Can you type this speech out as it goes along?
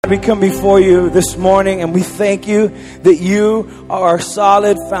We come before you this morning and we thank you that you are our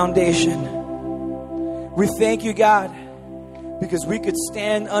solid foundation. We thank you, God, because we could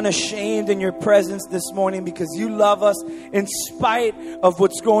stand unashamed in your presence this morning because you love us in spite of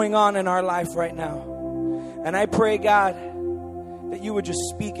what's going on in our life right now. And I pray, God, that you would just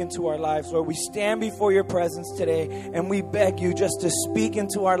speak into our lives. Lord, we stand before your presence today and we beg you just to speak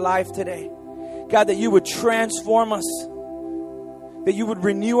into our life today. God, that you would transform us, that you would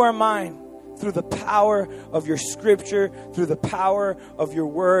renew our mind through the power of your scripture, through the power of your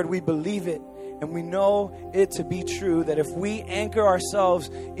word. We believe it and we know it to be true, that if we anchor ourselves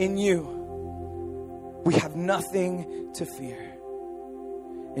in you, we have nothing to fear.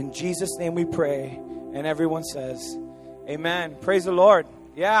 In Jesus' name we pray. And everyone says, amen. Praise the Lord.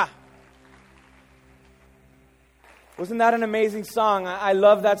 Yeah. Wasn't that an amazing song? I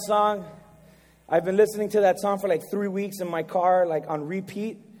love that song. I've been listening to that song for like 3 weeks in my car, like on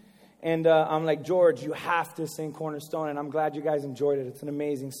repeat. And I'm like, George, you have to sing Cornerstone. And I'm glad you guys enjoyed it. It's an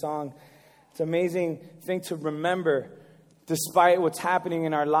amazing song. It's an amazing thing to remember despite what's happening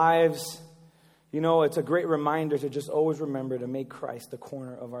in our lives. You know, it's a great reminder to just always remember to make Christ the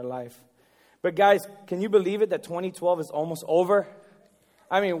corner of our life. But guys, can you believe it that 2012 is almost over?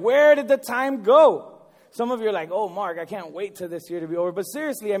 I mean, where did the time go? Some of you are like, oh, Mark, I can't wait till this year to be over. But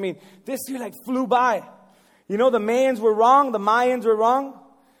seriously, I mean, this year like flew by. You know, the Mayans were wrong. The Mayans were wrong.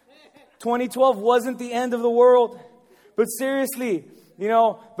 2012 wasn't the end of the world. But seriously, you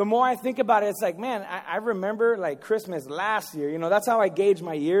know, the more I think about it, it's like, man, I remember like Christmas last year. You know, that's how I gauge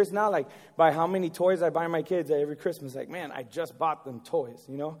my years now, like by how many toys I buy my kids every Christmas. Like, man, I just bought them toys,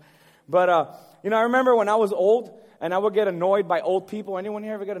 you know. But, you know, I remember when I was old and I would get annoyed by old people. Anyone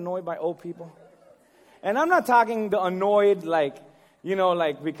here ever get annoyed by old people? And I'm not talking the annoyed, like, you know,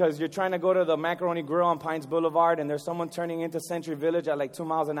 like because you're trying to go to the Macaroni Grill on Pines Boulevard and there's someone turning into Century Village at like 2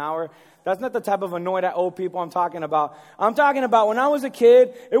 miles an hour. That's not the type of annoyed at old people I'm talking about. I'm talking about when I was a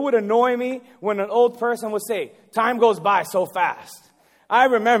kid, it would annoy me when an old person would say, time goes by so fast. I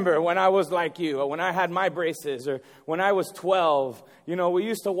remember when I was like you, or when I had my braces, or when I was 12, you know, we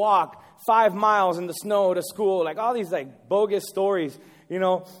used to walk 5 miles in the snow to school, like all these like bogus stories. You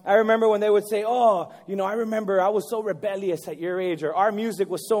know, I remember when they would say, oh, you know, I remember I was so rebellious at your age, or our music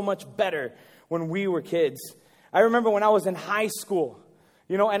was so much better when we were kids. I remember when I was in high school,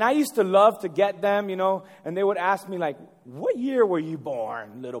 you know, and I used to love to get them, you know, and they would ask me like, what year were you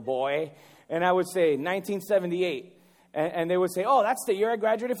born, little boy? And I would say 1978. And they would say, oh, that's the year I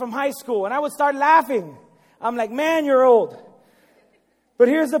graduated from high school. And I would start laughing. I'm like, man, you're old. But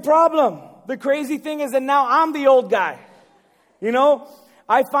here's the problem. The crazy thing is that now I'm the old guy. You know,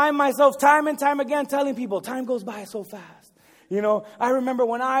 I find myself time and time again telling people, time goes by so fast. You know, I remember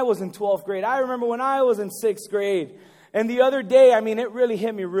when I was in 12th grade. I remember when I was in 6th grade. And the other day, I mean, it really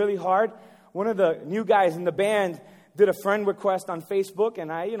hit me really hard. One of the new guys in the band did a friend request on Facebook. And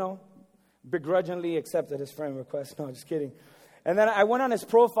I, you know, begrudgingly accepted his friend request. No, just kidding. And then I went on his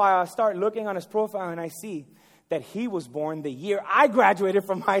profile. I start looking on his profile and I see that he was born the year I graduated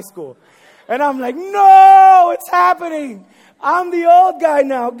from high school. And I'm like, no, it's happening. I'm the old guy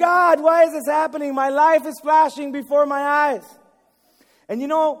now. God, why is this happening? My life is flashing before my eyes. And you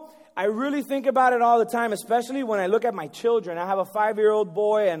know, I really think about it all the time, especially when I look at my children. I have a 5-year-old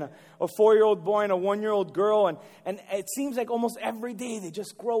boy and a 4-year-old boy and a 1-year-old girl. And it seems like almost every day they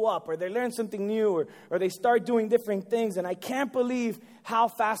just grow up or they learn something new or they start doing different things. And I can't believe how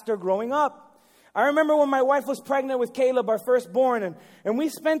fast they're growing up. I remember when my wife was pregnant with Caleb, our firstborn, and we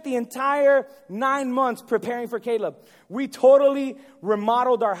spent the entire 9 months preparing for Caleb. We totally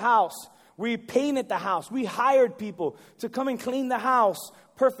remodeled our house. We painted the house. We hired people to come and clean the house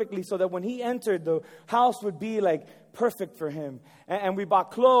perfectly so that when he entered, the house would be like perfect for him. And we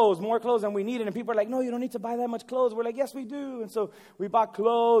bought clothes, more clothes than we needed. And people are like, no, you don't need to buy that much clothes. We're like, yes, we do. And so we bought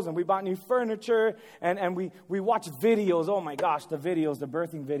clothes and we bought new furniture. And we watched videos. Oh, my gosh, the videos, the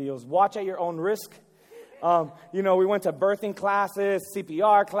birthing videos. Watch at your own risk. You know, we went to birthing classes,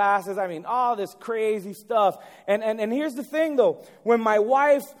 CPR classes. I mean, all this crazy stuff. And here's the thing, though. When my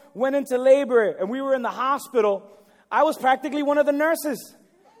wife went into labor and we were in the hospital, I was practically one of the nurses.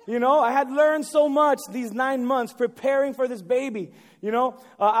 You know, I had learned so much these 9 months preparing for this baby. You know,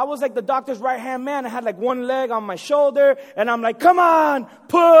 I was like the doctor's right-hand man. I had like one leg on my shoulder and I'm like, come on,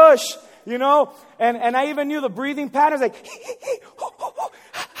 push, you know. And I even knew the breathing patterns like,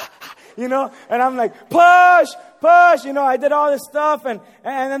 you know, and I'm like, push, you know. I did all this stuff and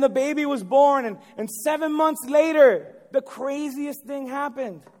then the baby was born. And 7 months later, the craziest thing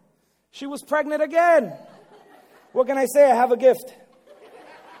happened. She was pregnant again. What can I say? I have a gift.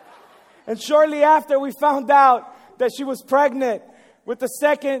 And shortly after we found out that she was pregnant, with the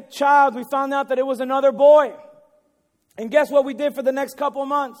second child, we found out that it was another boy. And guess what we did for the next couple of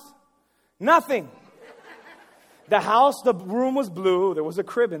months? Nothing. The room was blue. There was a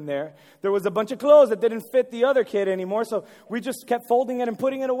crib in there. There was a bunch of clothes that didn't fit the other kid anymore. So we just kept folding it and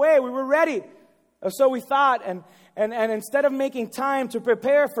putting it away. We were ready. So we thought. And instead of making time to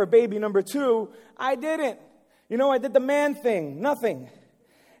prepare for baby number 2, I didn't. I did the man thing. Nothing.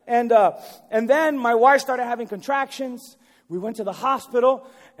 And then my wife started having contractions. We went to the hospital.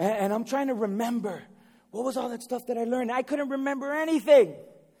 And I'm trying to remember. What was all that stuff that I learned? I couldn't remember anything.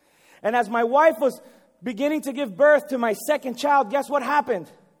 And as my wife was beginning to give birth to my second child, guess what happened?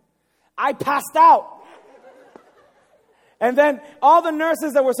 I passed out. And then all the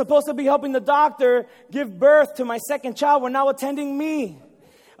nurses that were supposed to be helping the doctor give birth to my second child were now attending me.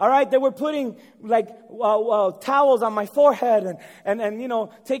 All right, they were putting towels on my forehead and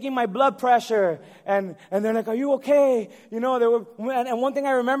taking my blood pressure and they're like, "Are you okay?" And one thing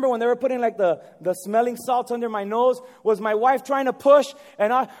I remember when they were putting like the smelling salts under my nose was my wife trying to push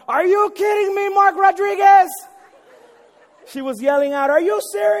and "Are you kidding me, Mark Rodriguez?" She was yelling out, "Are you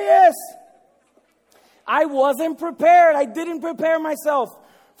serious?" I wasn't prepared. I didn't prepare myself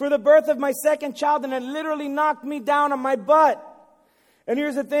for the birth of my second child, and it literally knocked me down on my butt. And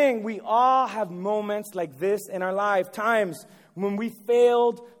here's the thing, we all have moments like this in our life, times when we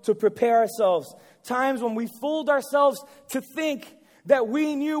failed to prepare ourselves, times when we fooled ourselves to think that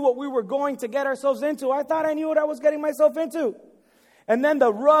we knew what we were going to get ourselves into. I thought I knew what I was getting myself into. And then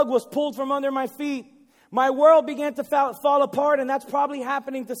the rug was pulled from under my feet. My world began to fall apart, and that's probably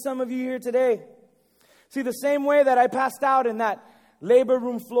happening to some of you here today. See, the same way that I passed out in that labor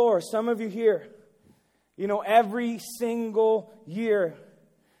room floor, some of you here, every single year,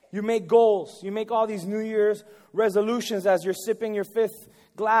 you make goals. You make all these New Year's resolutions as you're sipping your 5th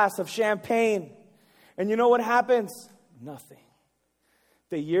glass of champagne. And you know what happens? Nothing.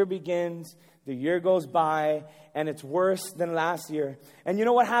 The year begins, the year goes by, and it's worse than last year. And you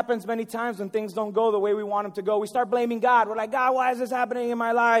know what happens many times when things don't go the way we want them to go? We start blaming God. We're like, "God, why is this happening in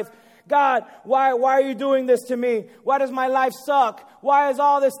my life? God, why are you doing this to me? Why does my life suck? Why is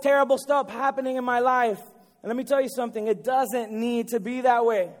all this terrible stuff happening in my life?" And let me tell you something, it doesn't need to be that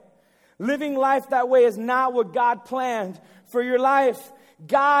way. Living life that way is not what God planned for your life.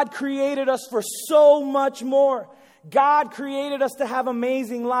 God created us for so much more. God created us to have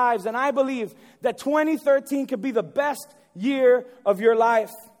amazing lives. And I believe that 2013 could be the best year of your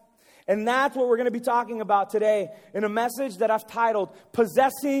life. And that's what we're going to be talking about today in a message that I've titled,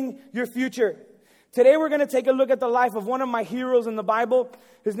 Possessing Your Future. Today we're going to take a look at the life of one of my heroes in the Bible.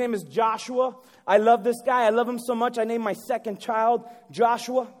 His name is Joshua. I love this guy. I love him so much I named my second child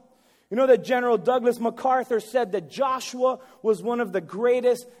Joshua. You know that General Douglas MacArthur said that Joshua was one of the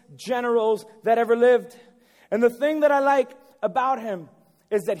greatest generals that ever lived. And the thing that I like about him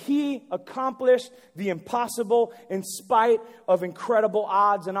is that he accomplished the impossible in spite of incredible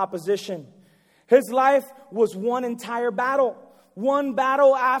odds and opposition. His life was one entire battle. One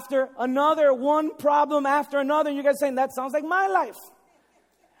battle after another, one problem after another. And you guys saying, that sounds like my life.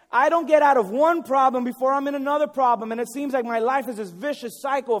 I don't get out of one problem before I'm in another problem. And it seems like my life is this vicious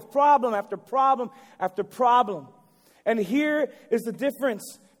cycle of problem after problem after problem. And here is the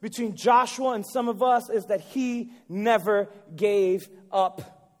difference between Joshua and some of us is that he never gave up.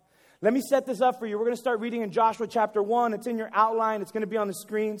 Let me set this up for you. We're going to start reading in Joshua chapter 1. It's in your outline. It's going to be on the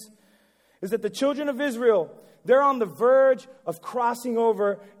screens. Is that the children of Israel, they're on the verge of crossing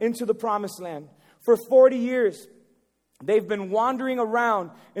over into the promised land. For 40 years, they've been wandering around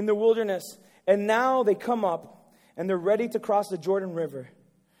in the wilderness. And now they come up and they're ready to cross the Jordan River.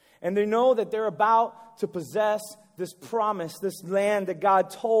 And they know that they're about to possess this promise, this land that God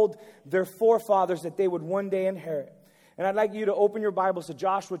told their forefathers that they would one day inherit. And I'd like you to open your Bibles to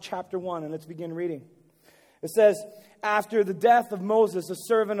Joshua chapter 1 and let's begin reading. It says, after the death of Moses, a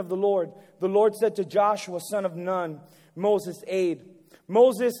servant of the Lord said to Joshua, son of Nun, Moses' aide,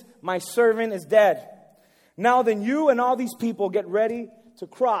 Moses, my servant, is dead. Now then you and all these people get ready to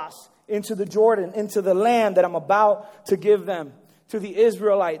cross into the Jordan, into the land that I'm about to give them, to the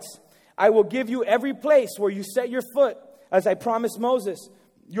Israelites. I will give you every place where you set your foot, as I promised Moses.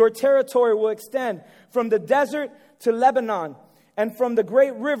 Your territory will extend from the desert to Lebanon, and from the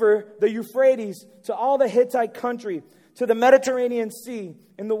great river, the Euphrates, to all the Hittite country, to the Mediterranean Sea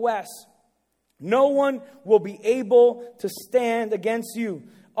in the west. No one will be able to stand against you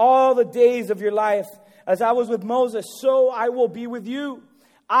all the days of your life. As I was with Moses, so I will be with you.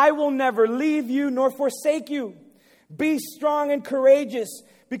 I will never leave you nor forsake you. Be strong and courageous,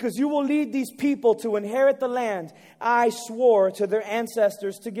 because you will lead these people to inherit the land I swore to their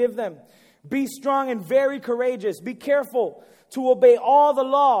ancestors to give them. Be strong and very courageous. Be careful to obey all the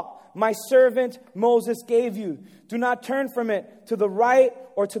law my servant Moses gave you. Do not turn from it to the right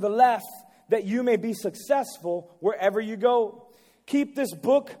or to the left, that you may be successful wherever you go. Keep this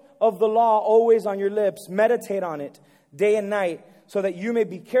book of the law always on your lips. Meditate on it day and night, so that you may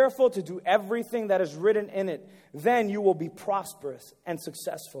be careful to do everything that is written in it. Then you will be prosperous and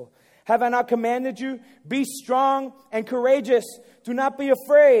successful. Have I not commanded you? Be strong and courageous. Do not be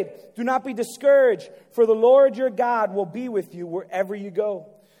afraid. Do not be discouraged. For the Lord your God will be with you wherever you go.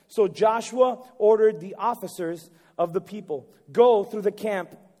 So Joshua ordered the officers of the people, go through the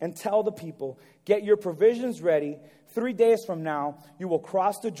camp and tell the people, get your provisions ready. 3 days from now, you will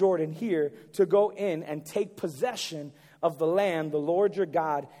cross the Jordan here to go in and take possession of the land the Lord your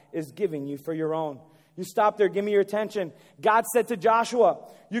God is giving you for your own. You stop there, give me your attention. God said to Joshua,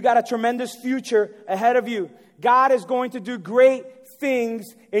 you got a tremendous future ahead of you. God is going to do great things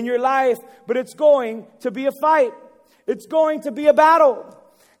in your life, but it's going to be a fight. It's going to be a battle.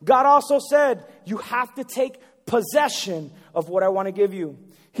 God also said, you have to take possession of what I want to give you.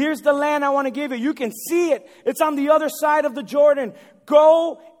 Here's the land I want to give you. You can see it. It's on the other side of the Jordan.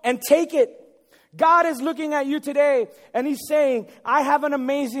 Go and take it. God is looking at you today and He's saying, I have an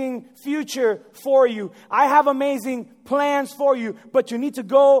amazing future for you. I have amazing plans for you, but you need to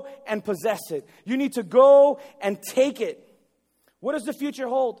go and possess it. You need to go and take it. What does the future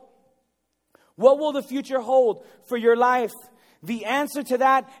hold? What will the future hold for your life? The answer to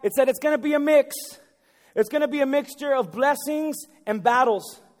that, it said it's going to be a mix. It's going to be a mixture of blessings and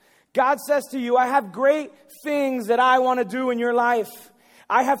battles. God says to you, I have great things that I want to do in your life.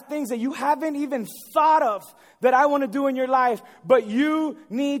 I have things that you haven't even thought of that I want to do in your life, but you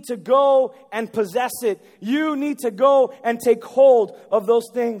need to go and possess it. You need to go and take hold of those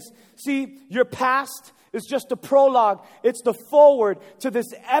things. See, your past is just a prologue. It's the forward to this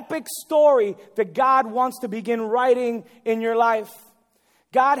epic story that God wants to begin writing in your life.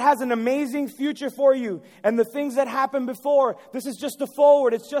 God has an amazing future for you. And the things that happened before, this is just the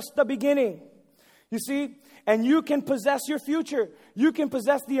forward. It's just the beginning. You see? And you can possess your future. You can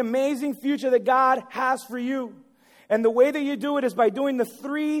possess the amazing future that God has for you. And the way that you do it is by doing the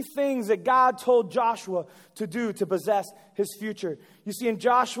 3 things that God told Joshua to do to possess his future. You see, in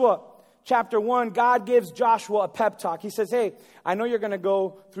Joshua chapter 1, God gives Joshua a pep talk. He says, hey, I know you're going to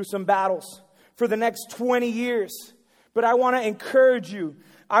go through some battles for the next 20 years. But I want to encourage you.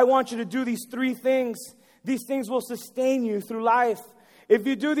 I want you to do these 3 things. These things will sustain you through life. If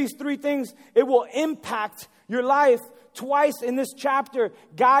you do these 3 things, it will impact your life. Twice in this chapter,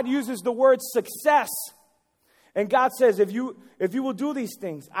 God uses the word success. And God says, if you will do these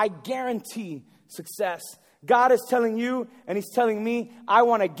things, I guarantee success. God is telling you, and He's telling me, I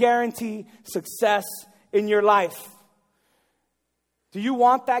want to guarantee success in your life. Do you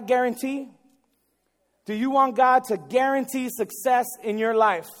want that guarantee? Do you want God to guarantee success in your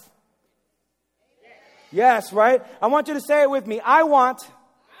life? Yes, right? I want you to say it with me. I want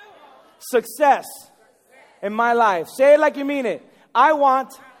success in my life. Say it like you mean it. I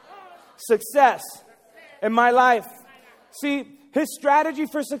want success in my life. See, His strategy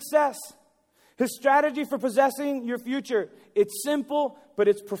for success, His strategy for possessing your future, it's simple, but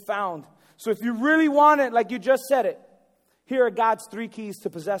it's profound. So if you really want it, like you just said it, here are God's 3 keys to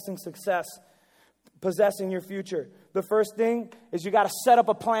possessing success, possessing your future. The first thing is you got to set up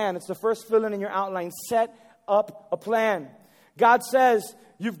a plan. It's the first fill-in in your outline. Set up a plan. God says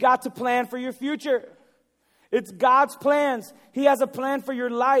you've got to plan for your future. It's God's plans. He has a plan for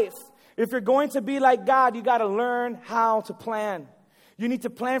your life. If you're going to be like God, you got to learn how to plan. You need to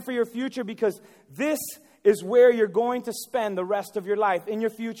plan for your future because this is where you're going to spend the rest of your life, in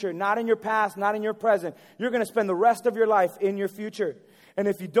your future, not in your past, not in your present. You're going to spend the rest of your life in your future. And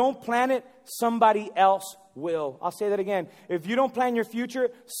if you don't plan it, somebody else will. I'll say that again. If you don't plan your future,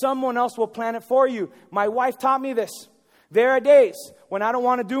 someone else will plan it for you. My wife taught me this. There are days when I don't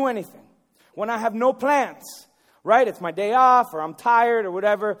want to do anything, when I have no plans, right? It's my day off or I'm tired or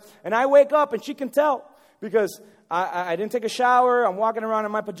whatever. And I wake up and she can tell because I didn't take a shower. I'm walking around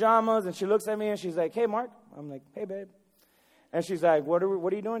in my pajamas and she looks at me and she's like, hey, Mark. I'm like, hey, babe. And she's like, what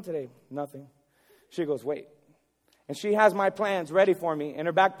are you doing today? Nothing. She goes, wait. And she has my plans ready for me in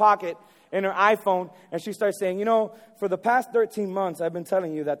her back pocket, in her iPhone. And she starts saying, for the past 13 months, I've been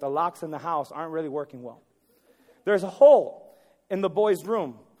telling you that the locks in the house aren't really working well. There's a hole in the boys'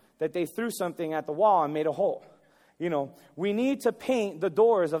 room that they threw something at the wall and made a hole. We need to paint the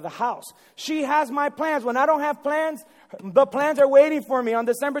doors of the house. She has my plans. When I don't have plans, the plans are waiting for me. On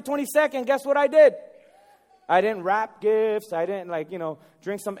December 22nd, guess what I did? I didn't wrap gifts. I didn't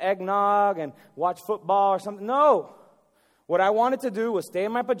drink some eggnog and watch football or something. No. What I wanted to do was stay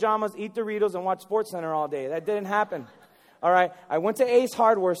in my pajamas, eat Doritos, and watch SportsCenter all day. That didn't happen. All right. I went to Ace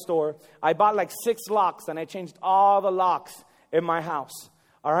Hardware store. I bought like 6 locks, and I changed all the locks in my house.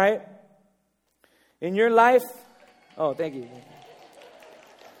 All right. In your life, oh, thank you.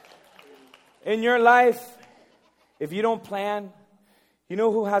 In your life, if you don't plan, you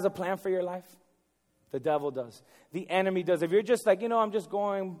know who has a plan for your life? The devil does. The enemy does. If you're just like, I'm just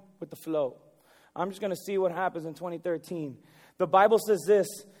going with the flow. I'm just going to see what happens in 2013. The Bible says this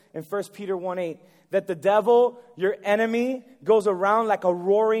in 1 Peter 1:8, that the devil, your enemy, goes around like a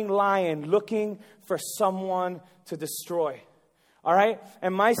roaring lion looking for someone to destroy. All right?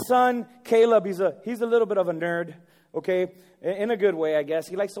 And my son, Caleb, he's a little bit of a nerd, okay? In a good way, I guess.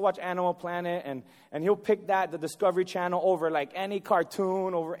 He likes to watch Animal Planet, and he'll pick the Discovery Channel over like any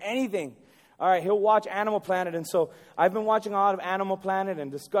cartoon, over anything. All right, he'll watch Animal Planet, and so I've been watching a lot of Animal Planet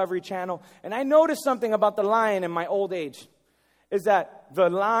and Discovery Channel, and I noticed something about the lion in my old age, is that the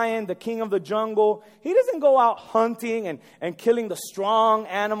lion, the king of the jungle, he doesn't go out hunting and killing the strong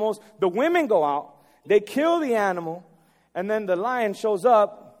animals. The women go out, they kill the animal, and then the lion shows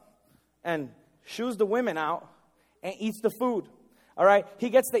up and shoos the women out and eats the food. All right, he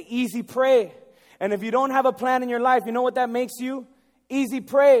gets the easy prey, and if you don't have a plan in your life, you know what that makes you? Easy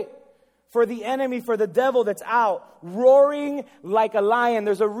prey. For the enemy, for the devil that's out, roaring like a lion.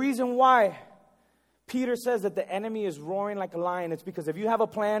 There's a reason why Peter says that the enemy is roaring like a lion. It's because if you have a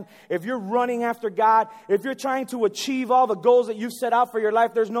plan, if you're running after God, if you're trying to achieve all the goals that you've set out for your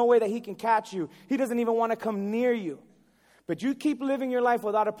life, there's no way that he can catch you. He doesn't even want to come near you. But you keep living your life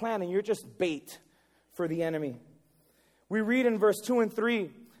without a plan, and you're just bait for the enemy. We read in verse 2 and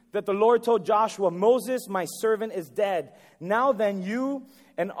 3 that the Lord told Joshua, Moses, my servant, is dead. Now then, you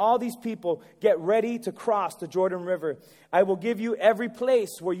and all these people get ready to cross the Jordan River. I will give you every place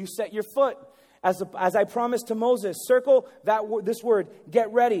where you set your foot, as I promised to Moses. Circle this word,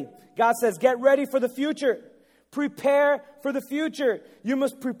 get ready. God says, get ready for the future. Prepare for the future. You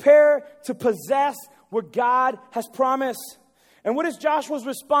must prepare to possess what God has promised. And what is Joshua's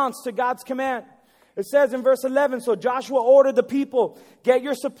response to God's command? It says in verse 11, so Joshua ordered the people, get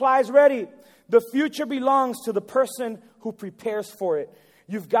your supplies ready. The future belongs to the person who prepares for it.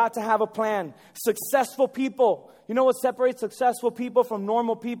 You've got to have a plan. Successful people, you know what separates successful people from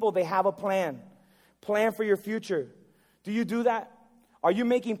normal people? They have a plan. Plan for your future. Do you do that? Are you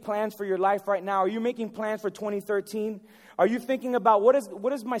making plans for your life right now? Are you making plans for 2013? Are you thinking about what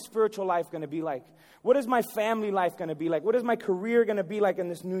is my spiritual life going to be like? What is my family life going to be like? What is my career going to be like in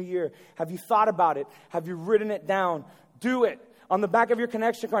this new year? Have you thought about it? Have you written it down? Do it. On the back of your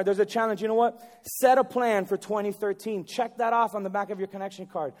connection card, there's a challenge. You know what? Set a plan for 2013. Check that off on the back of your connection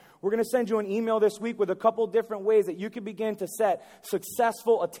card. We're going to send you an email this week with a couple different ways that you can begin to set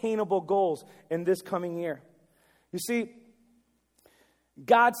successful, attainable goals in this coming year. You see,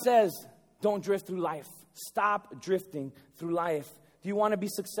 God says, don't drift through life. Stop drifting through life. Do you want to be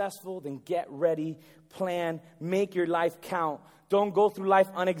successful? Then get ready, plan, make your life count. Don't go through life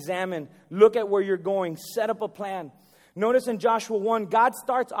unexamined. Look at where you're going. Set up a plan. Notice in Joshua 1, God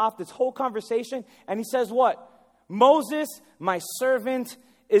starts off this whole conversation and he says what? Moses, my servant,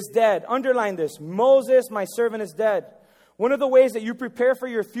 is dead. Underline this. Moses, my servant, is dead. One of the ways that you prepare for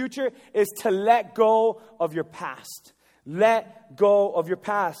your future is to let go of your past. Let go of your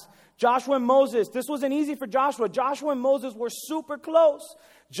past. Joshua and Moses, this wasn't easy for Joshua. Joshua and Moses were super close.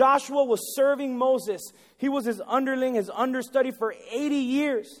 Joshua was serving Moses. He was his underling, his understudy for 80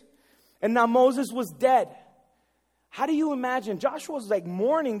 years. And now Moses was dead. How do you imagine? Joshua was like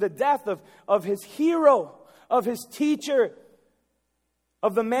mourning the death of his hero, of his teacher,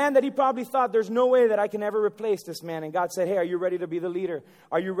 of the man that he probably thought, there's no way that I can ever replace this man. And God said, hey, are you ready to be the leader?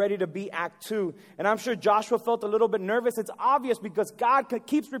 Are you ready to be Act 2? And I'm sure Joshua felt a little bit nervous. It's obvious because God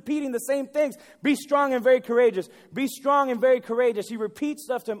keeps repeating the same things. Be strong and very courageous. Be strong and very courageous. He repeats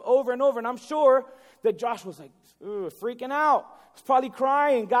stuff to him over and over. And I'm sure that Joshua was like, freaking out. He was probably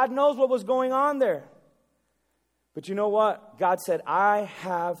crying. God knows what was going on there. But you know what? God said, I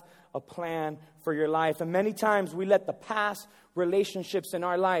have a plan for your life. And many times we let the past relationships in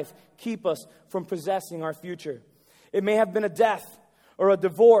our life keep us from possessing our future. It may have been a death or a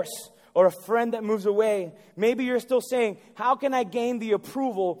divorce or a friend that moves away. Maybe you're still saying, how can I gain the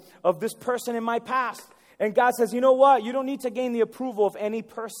approval of this person in my past? And God says, you know what? You don't need to gain the approval of any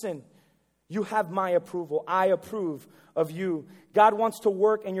person. You have my approval. I approve of you. God wants to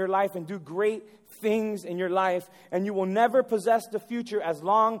work in your life and do great things in your life, and you will never possess the future as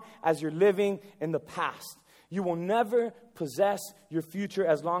long as you're living in the past. You will never possess your future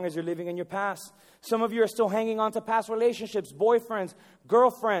as long as you're living in your past. Some of you are still hanging on to past relationships, boyfriends,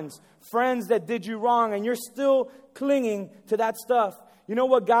 girlfriends, friends that did you wrong, and you're still clinging to that stuff. You know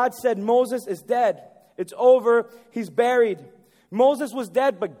what God said? Moses is dead. It's over. He's buried. Moses was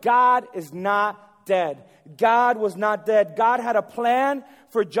dead, but God is not dead. God was not dead. God had a plan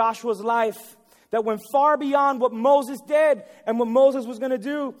for Joshua's life that went far beyond what Moses did and what Moses was going to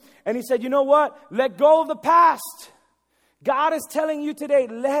do. And he said, you know what? Let go of the past. God is telling you today,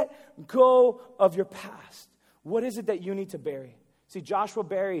 let go of your past. What is it that you need to bury? See, Joshua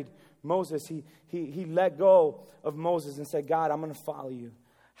buried Moses. He let go of Moses and said, God, I'm going to follow you.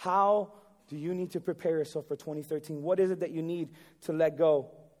 How do you need to prepare yourself for 2013? What is it that you need to let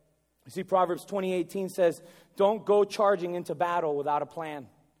go? You see, Proverbs 20:18 says, don't go charging into battle without a plan.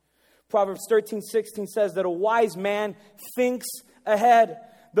 Proverbs 13:16 says that a wise man thinks ahead.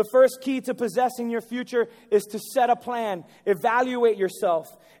 The first key to possessing your future is to set a plan, evaluate yourself.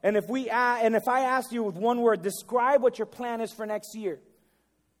 And if I ask you with one word, describe what your plan is for next year.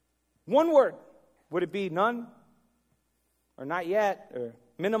 One word. Would it be none? Or not yet? Or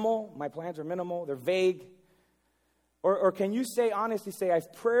minimal? My plans are minimal. They're vague. Or can you honestly say,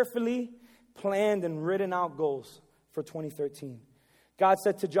 I've prayerfully planned and written out goals for 2013. God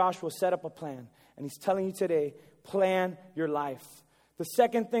said to Joshua, set up a plan. And he's telling you today, plan your life. The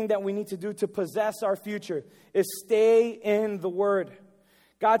second thing that we need to do to possess our future is stay in the Word.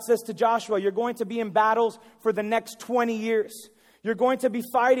 God says to Joshua, you're going to be in battles for the next 20 years. You're going to be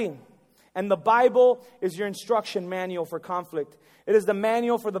fighting. And the Bible is your instruction manual for conflict. It is the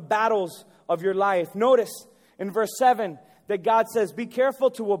manual for the battles of your life. Notice in verse 7 that God says, be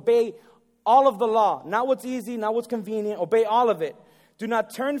careful to obey all of the law. Not what's easy, not what's convenient. Obey all of it. Do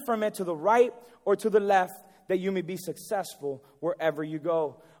not turn from it to the right or to the left, that you may be successful wherever you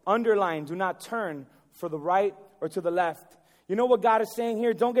go. Underline, do not turn for the right or to the left. You know what God is saying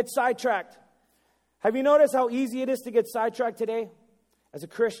here? Don't get sidetracked. Have you noticed how easy it is to get sidetracked today as a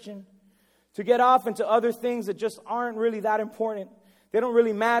Christian? To get off into other things that just aren't really that important. They don't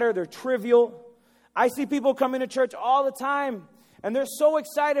really matter. They're trivial. I see people come into church all the time, and they're so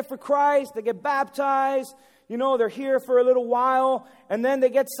excited for Christ. They get baptized. You know, they're here for a little while, and then they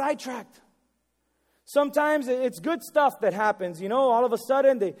get sidetracked. Sometimes it's good stuff that happens, you know, all of a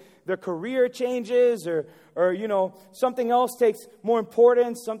sudden their career changes or, you know, something else takes more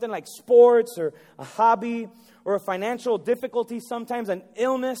importance, something like sports or a hobby or a financial difficulty, sometimes an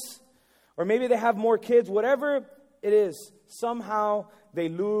illness, or maybe they have more kids, whatever it is, somehow they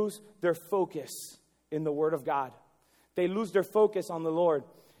lose their focus in the Word of God. They lose their focus on the Lord.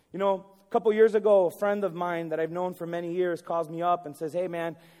 You know, a couple years ago, a friend of mine that I've known for many years calls me up and says, hey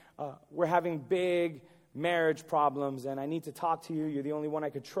man, we're having big marriage problems, and I need to talk to you. You're the only one I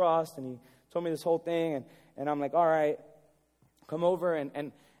could trust. And he told me this whole thing, and I'm like, all right, come over.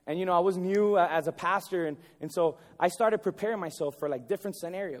 And you know, I was new as a pastor, and so I started preparing myself for like different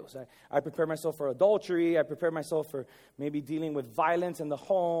scenarios. I prepared myself for adultery. I prepared myself for maybe dealing with violence in the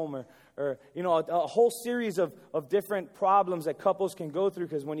home, or you know, a whole series of different problems that couples can go through.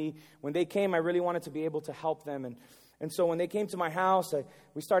 Because when they came, I really wanted to be able to help them. And so when they came to my house,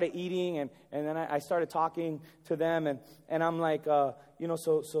 we started eating, and then I started talking to them, and I'm like, you know,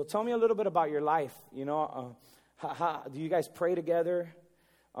 so tell me a little bit about your life. You know, how do you guys pray together?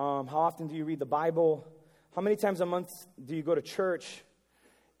 How often do you read the Bible? How many times a month do you go to church?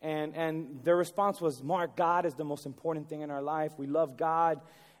 And their response was, Mark, God is the most important thing in our life. We love God,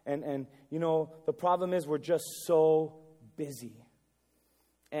 and you know, the problem is we're just so busy.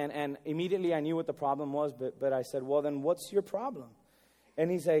 And immediately I knew what the problem was, but I said, well, then what's your problem?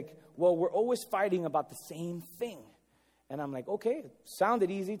 And he's like, well, we're always fighting about the same thing. And I'm like, okay, it sounded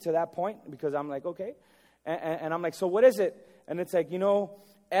easy to that point, because I'm like, okay. And I'm like, so what is it? And it's like, you know,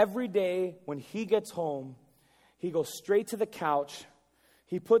 every day when he gets home, he goes straight to the couch,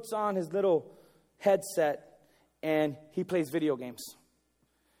 he puts on his little headset, and he plays video games.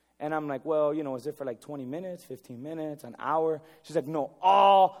 And I'm like, well, you know, is it for like 20 minutes, 15 minutes, an hour? She's like, no,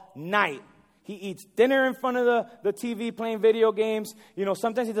 all night. He eats dinner in front of the TV playing video games. You know,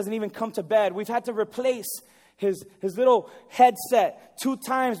 sometimes he doesn't even come to bed. We've had to replace his little headset 2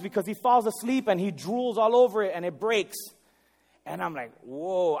 times because he falls asleep and he drools all over it and it breaks. And I'm like,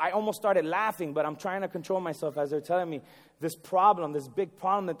 whoa. I almost started laughing, but I'm trying to control myself as they're telling me this problem, this big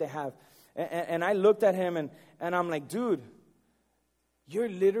problem that they have. And I looked at him and I'm like, dude, you're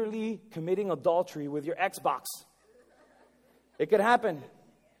literally committing adultery with your Xbox. It could happen.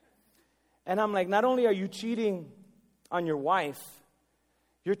 And I'm like, not only are you cheating on your wife,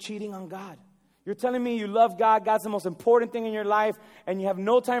 you're cheating on God. You're telling me you love God, God's the most important thing in your life, and you have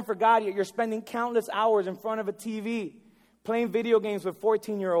no time for God, yet you're spending countless hours in front of a TV playing video games with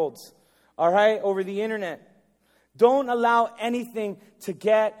 14-year-olds, all right, over the internet. Don't allow anything to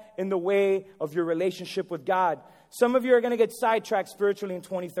get in the way of your relationship with God. Some of you are going to get sidetracked spiritually in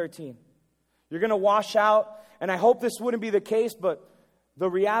 2013. You're going to wash out. And I hope this wouldn't be the case, but the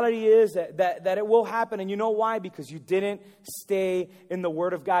reality is that it will happen. And you know why? Because you didn't stay in the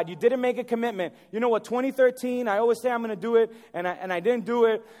Word of God. You didn't make a commitment. You know what, 2013, I always say I'm going to do it, and I didn't do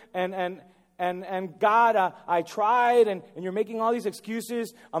it. And God, I tried, and you're making all these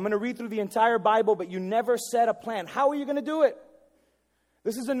excuses. I'm going to read through the entire Bible, but you never set a plan. How are you going to do it?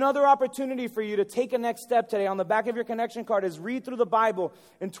 This is another opportunity for you to take a next step today. On the back of your connection card is read through the Bible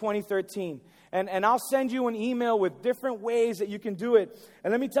in 2013. And I'll send you an email with different ways that you can do it.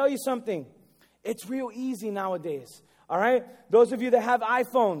 And let me tell you something. It's real easy nowadays. All right? Those of you that have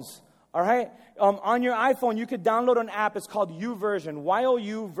iPhones, all right? On your iPhone, you could download an app. It's called YouVersion,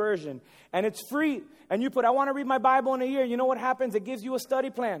 YOU-version. And it's free. And you put, I want to read my Bible in a year. You know what happens? It gives you a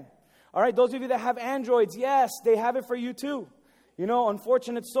study plan. All right? Those of you that have Androids, yes, they have it for you too. You know,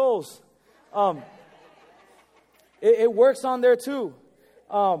 unfortunate souls. It works on there too.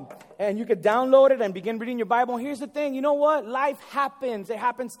 And you could download it and begin reading your Bible. And here's the thing, you know what? Life happens. It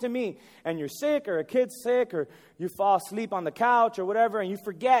happens to me. And you're sick, or a kid's sick, or you fall asleep on the couch or whatever, and you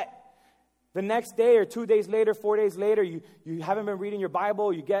forget. The next day or 2 days later, 4 days later, you haven't been reading your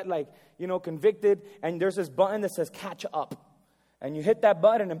Bible. You get convicted. And there's this button that says catch up. And you hit that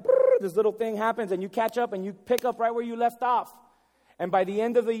button and this little thing happens and you catch up and you pick up right where you left off. And by the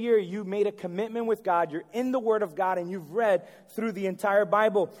end of the year, you made a commitment with God. You're in the Word of God and you've read through the entire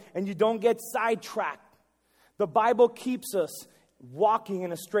Bible. And you don't get sidetracked. The Bible keeps us walking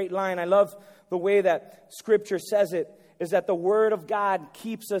in a straight line. I love the way that Scripture says it, is that the Word of God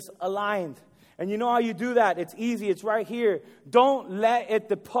keeps us aligned. And you know how you do that? It's easy. It's right here. Don't let it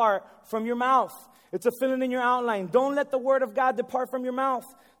depart from your mouth. It's a filling in your outline. Don't let the Word of God depart from your mouth.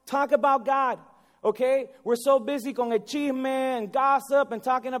 Talk about God. Okay? We're so busy con el chisme and gossip and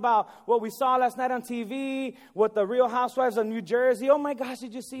talking about what we saw last night on TV, what the Real Housewives of New Jersey. Oh my gosh,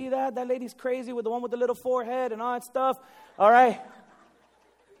 did you see that? That lady's crazy with the one with the little forehead and all that stuff. All right?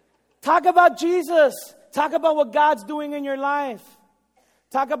 Talk about Jesus. Talk about what God's doing in your life.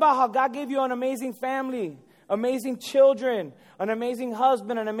 Talk about how God gave you an amazing family, amazing children, an amazing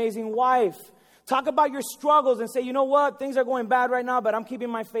husband, an amazing wife. Talk about your struggles and say, you know what? Things are going bad right now, but I'm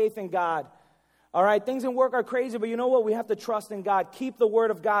keeping my faith in God. All right, things in work are crazy, but you know what? We have to trust in God. Keep the Word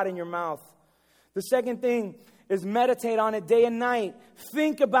of God in your mouth. The second thing is meditate on it day and night.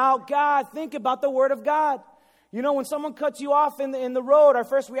 Think about God. Think about the Word of God. You know, when someone cuts you off in the road, our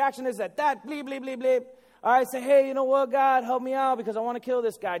first reaction is that bleep, bleep, bleep, bleep. All right, say, hey, you know what, God, help me out because I want to kill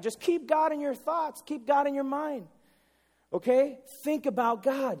this guy. Just keep God in your thoughts. Keep God in your mind. Okay? Think about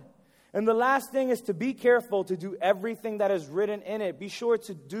God. And the last thing is to be careful to do everything that is written in it. Be sure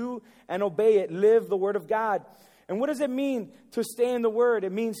to do and obey it. Live the Word of God. And what does it mean to stay in the Word?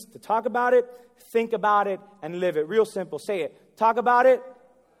 It means to talk about it, think about it, and live it. Real simple. Say it. Talk about it,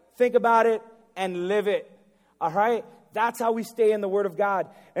 think about it, and live it. All right? That's how we stay in the Word of God.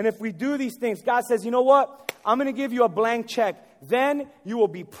 And if we do these things, God says, you know what? I'm going to give you a blank check. Then you will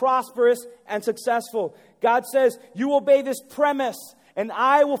be prosperous and successful. God says, you obey this premise, and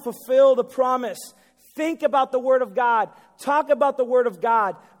I will fulfill the promise. Think about the Word of God. Talk about the Word of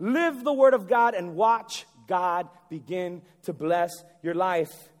God. Live the Word of God and watch God begin to bless your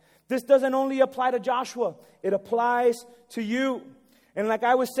life. This doesn't only apply to Joshua. It applies to you. And like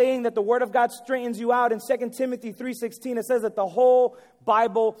I was saying that the Word of God straightens you out, in 2 Timothy 3:16, it says that the whole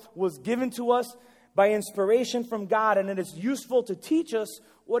Bible was given to us by inspiration from God, and it is useful to teach us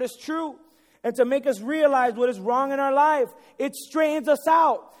what is true and to make us realize what is wrong in our life. It straightens us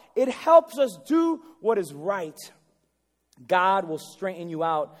out. It helps us do what is right. God will straighten you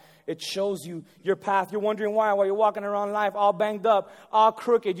out. It shows you your path. You're wondering why you're walking around life all banged up, all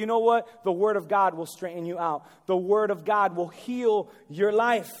crooked. You know what? The Word of God will straighten you out. The Word of God will heal your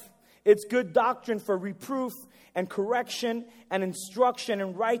life. It's good doctrine for reproof and correction and instruction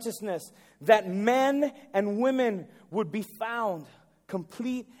in righteousness, that men and women would be found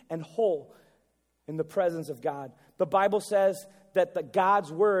complete and whole in the presence of God. The Bible says that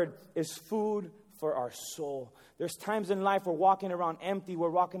God's Word is food for our soul. There's times in life we're walking around empty, we're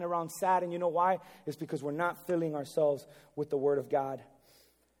walking around sad, and you know why? It's because we're not filling ourselves with the Word of God.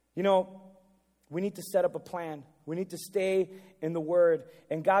 You know, we need to set up a plan. We need to stay in the Word.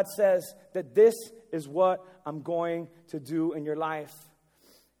 And God says that this is what I'm going to do in your life.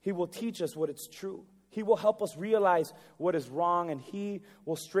 He will teach us what is true. He will help us realize what is wrong, and He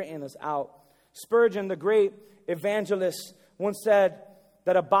will straighten us out. Spurgeon, the great evangelist, once said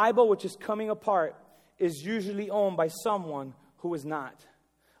that a Bible which is coming apart is usually owned by someone who is not.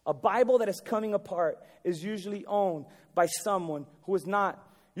 A Bible that is coming apart is usually owned by someone who is not.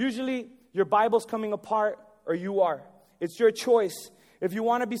 Usually, your Bible's coming apart or you are. It's your choice. If you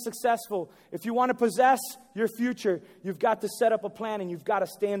want to be successful, if you want to possess your future, you've got to set up a plan and you've got to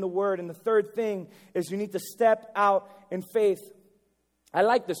stay in the Word. And the third thing is you need to step out in faith. I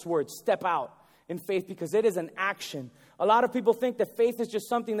like this word, step out in faith, because it is an action. A lot of people think that faith is just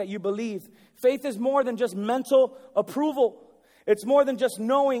something that you believe. Faith is more than just mental approval. It's more than just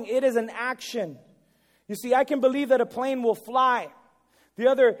knowing. It is an action. You see, I can believe that a plane will fly. The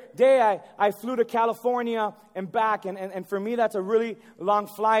other day, I flew to California and back, and for me, that's a really long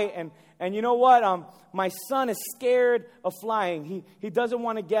flight. And you know what? My son is scared of flying. He doesn't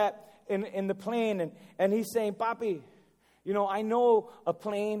want to get in the plane, and he's saying, Papi, you know, I know a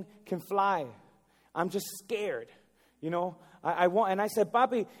plane can fly. I'm just scared, you know. And I said,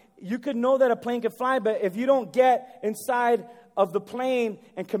 Papi, you could know that a plane can fly, but if you don't get inside of the plane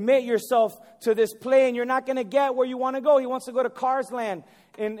and commit yourself to this plane, you're not going to get where you want to go. He wants to go to Cars Land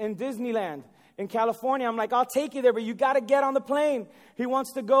in Disneyland in California. I'm like, I'll take you there, but you got to get on the plane. He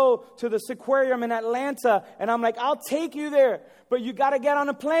wants to go to the Seaquarium in Atlanta, and I'm like, I'll take you there, but you got to get on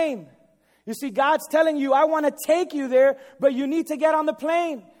a plane. You see, God's telling you, I want to take you there, but you need to get on the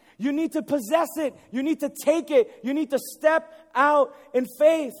plane. You need to possess it. You need to take it. You need to step out in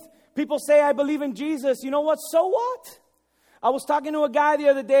faith. People say, I believe in Jesus. You know what? So what? I was talking to a guy the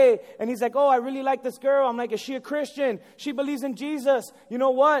other day, and he's like, oh, I really like this girl. I'm like, is she a Christian? She believes in Jesus. You know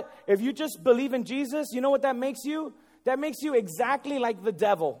what? If you just believe in Jesus, you know what that makes you? That makes you exactly like the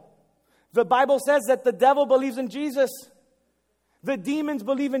devil. The Bible says that the devil believes in Jesus. The demons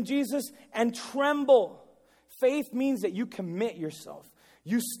believe in Jesus and tremble. Faith means that you commit yourself.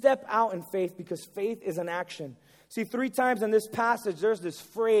 You step out in faith, because faith is an action. See, 3 times in this passage, there's this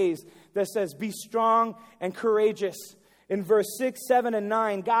phrase that says, be strong and courageous. In verse 6, 7, and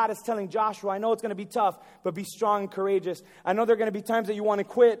 9, God is telling Joshua, I know it's going to be tough, but be strong and courageous. I know there are going to be times that you want to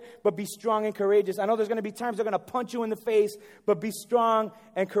quit, but be strong and courageous. I know there's going to be times they're going to punch you in the face, but be strong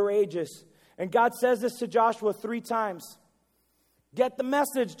and courageous. And God says this to Joshua 3 times. Get the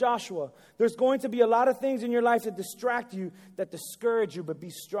message, Joshua. There's going to be a lot of things in your life that distract you, that discourage you, but be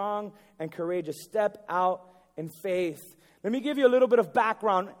strong and courageous. Step out in faith. Let me give you a little bit of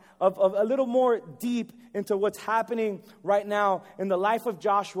background, of a little more deep into what's happening right now in the life of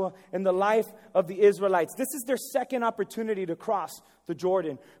Joshua, in the life of the Israelites. This is their second opportunity to cross the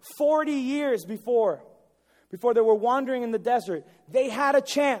Jordan. 40 years before they were wandering in the desert, they had a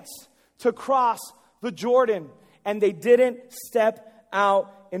chance to cross the Jordan, and they didn't step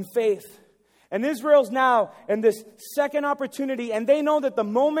out in faith. And Israel's now in this second opportunity, and they know that the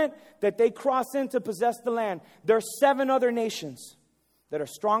moment that they cross in to possess the land, there are 7 other nations that are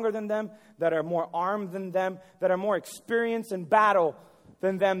stronger than them, that are more armed than them, that are more experienced in battle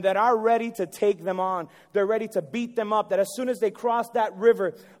than them, that are ready to take them on. They're ready to beat them up, that as soon as they cross that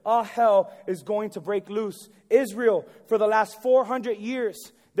river, all hell is going to break loose. Israel, for the last 400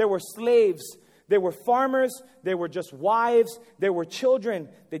 years, they were slaves. They were farmers. They were just wives. They were children.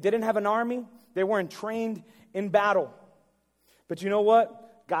 They didn't have an army. They weren't trained in battle. But you know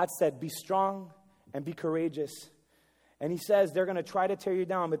what? God said, be strong and be courageous. And he says they're going to try to tear you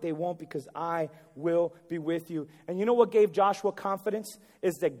down, but they won't, because I will be with you. And you know what gave Joshua confidence?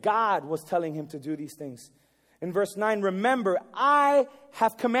 Is that God was telling him to do these things. In verse 9, remember, I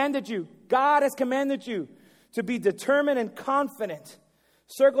have commanded you. God has commanded you to be determined and confident.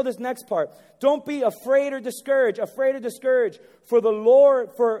 Circle this next part. Don't be afraid or discouraged. Afraid or discouraged. For the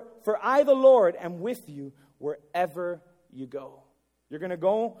Lord, for I, the Lord, am with you wherever you go. You're going to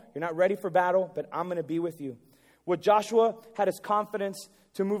go. You're not ready for battle, but I'm going to be with you. What Joshua had his confidence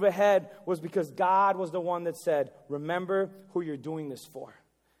to move ahead was because God was the one that said, remember who you're doing this for.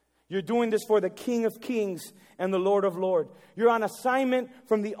 You're doing this for the King of Kings and the Lord of Lords. You're on assignment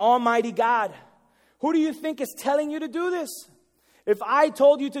from the Almighty God. Who do you think is telling you to do this? If I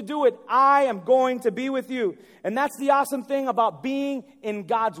told you to do it, I am going to be with you. And that's the awesome thing about being in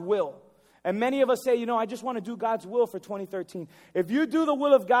God's will. And many of us say, I just want to do God's will for 2013. If you do the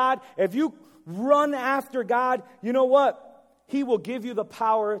will of God, if you run after God, you know what? He will give you the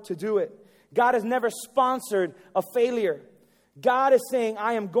power to do it. God has never sponsored a failure. God is saying,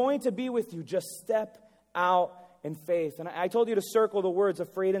 I am going to be with you. Just step out in faith. And I told you to circle the words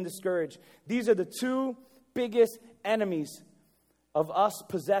afraid and discouraged. These are the 2 biggest enemies of us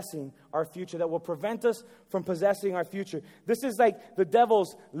possessing our future, that will prevent us from possessing our future. This is like the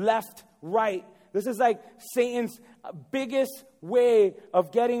devil's left, right. This is like Satan's biggest way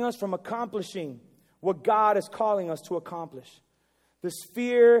of getting us from accomplishing what God is calling us to accomplish. This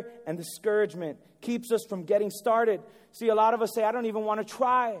fear and discouragement keeps us from getting started. See, a lot of us say, I don't even want to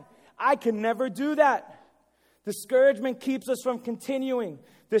try. I can never do that. Discouragement keeps us from continuing.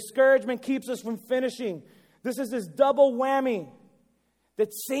 Discouragement keeps us from finishing. This is this double whammy.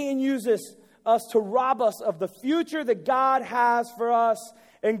 that Satan uses us to rob us of the future that God has for us.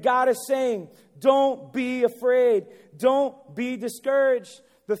 And God is saying, don't be afraid. Don't be discouraged.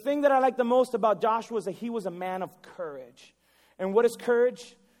 The thing that I like the most about Joshua is that he was a man of courage. And what is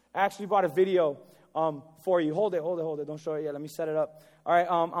courage? I actually brought a video for you. Hold it. Don't show it yet. Let me set it up. All right,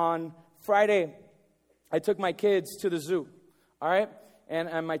 on Friday, I took my kids to the zoo. All right?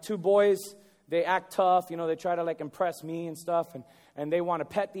 And my two boys, they act tough. You know, they try to like impress me and stuff. And they want to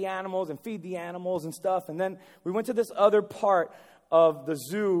pet the animals and feed the animals and stuff. And then we went to this other part of the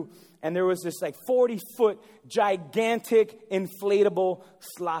zoo, and there was this like 40-foot gigantic inflatable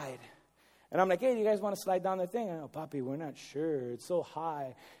slide. And I'm like, hey, do you guys want to slide down the thing? And Papi, we're not sure. It's so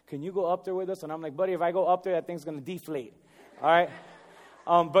high. Can you go up there with us? And I'm like, buddy, if I go up there, that thing's going to deflate. All right?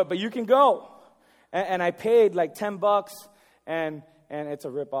 But you can go. And I paid like $10, and it's a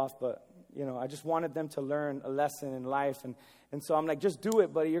ripoff, but, you know, I just wanted them to learn a lesson in life. And so I'm like, just do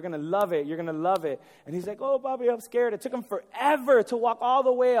it, buddy. You're going to love it. You're going to love it. And he's like, oh, Bobby, I'm scared. It took him forever to walk all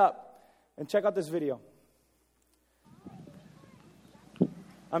the way up. And check out this video.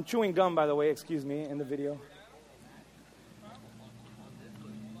 I'm chewing gum, by the way, excuse me, in the video.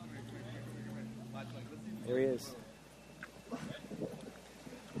 There he is.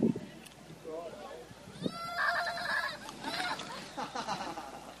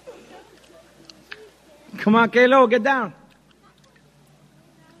 Come on, Kalo, get down.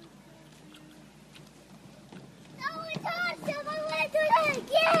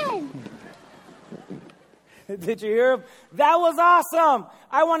 Did you hear him? That was awesome.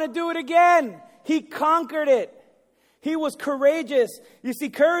 I want to do it again. He conquered it. He was courageous. You see,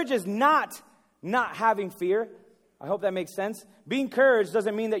 courage is not having fear. I hope that makes sense. Being courage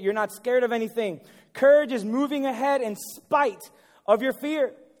doesn't mean that you're not scared of anything. Courage is moving ahead in spite of your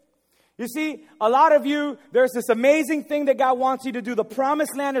fear. You see, a lot of you, there's this amazing thing that God wants you to do. The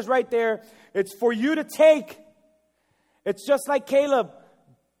promised land is right there. It's for you to take. It's just like Caleb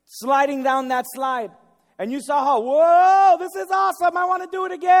sliding down that slide. And you saw how, whoa, this is awesome. I want to do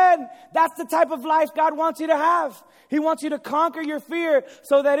it again. That's the type of life God wants you to have. He wants you to conquer your fear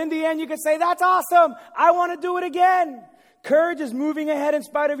so that in the end you can say, that's awesome. I want to do it again. Courage is moving ahead in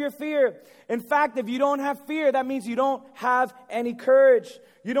spite of your fear. In fact, if you don't have fear, that means you don't have any courage.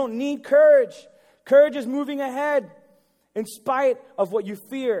 You don't need courage. Courage is moving ahead in spite of what you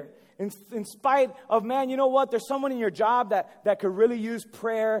fear. In spite of, man, you know what? There's someone in your job that could really use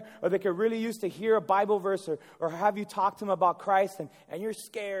prayer, or they could really use to hear a Bible verse, or have you talk to them about Christ, and you're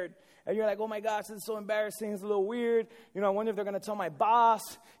scared. And you're like, oh my gosh, this is so embarrassing. It's a little weird. You know, I wonder if they're going to tell my boss.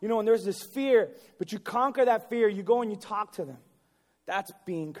 You know, and there's this fear. But you conquer that fear. You go and you talk to them. That's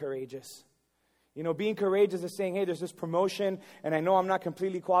being courageous. You know, being courageous is saying, hey, there's this promotion, and I know I'm not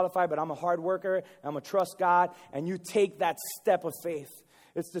completely qualified, but I'm a hard worker. I'm going to trust God. And you take that step of faith.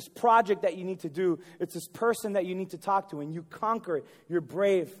 It's this project that you need to do. It's this person that you need to talk to, and you conquer it. You're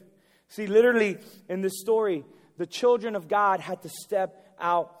brave. See, literally, in this story, the children of God had to step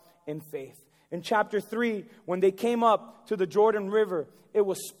out in faith. In chapter 3, when they came up to the Jordan River, it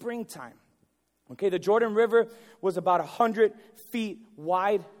was springtime. Okay, the Jordan River was about 100 feet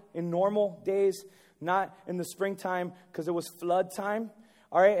wide in normal days, not in the springtime because it was flood time.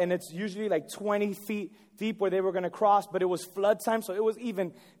 All right, and it's usually like 20 feet deep where they were going to cross, but it was flood time, so it was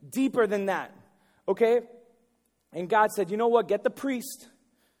even deeper than that. Okay? And God said, you know what? Get the priest,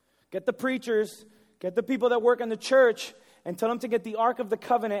 get the preachers, get the people that work in the church, and tell them to get the Ark of the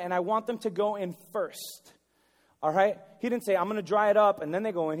Covenant, and I want them to go in first. All right? He didn't say, I'm going to dry it up, and then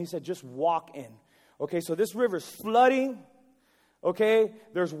they go in. He said, just walk in. Okay, so this river's flooding. Okay,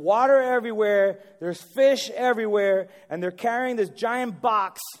 there's water everywhere, there's fish everywhere, and they're carrying this giant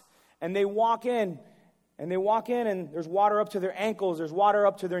box, and they walk in, and there's water up to their ankles, there's water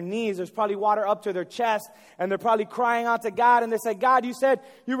up to their knees, there's probably water up to their chest, and they're probably crying out to God, and they say, God, you said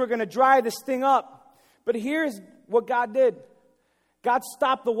you were going to dry this thing up. But here's what God did. God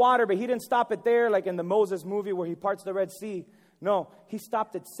stopped the water, but he didn't stop it there like in the Moses movie where he parts the Red Sea. No, he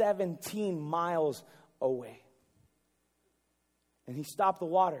stopped it 17 miles away. And he stopped the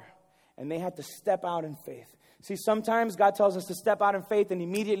water, and they had to step out in faith. See, sometimes God tells us to step out in faith, and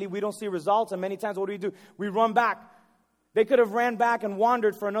immediately we don't see results, and many times what do? We run back. They could have ran back and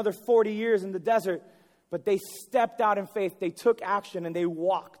wandered for another 40 years in the desert, but they stepped out in faith. They took action, and they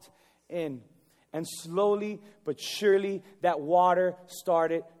walked in. And slowly but surely, that water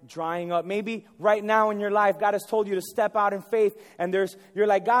started drying up. Maybe right now in your life, God has told you to step out in faith, and you're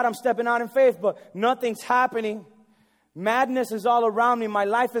like, God, I'm stepping out in faith, but nothing's happening. Madness is all around me. My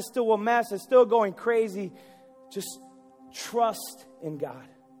life is still a mess. It's still going crazy. Just trust in God.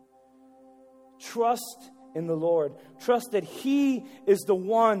 Trust in the Lord. Trust that He is the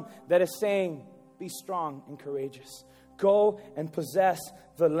one that is saying, be strong and courageous. Go and possess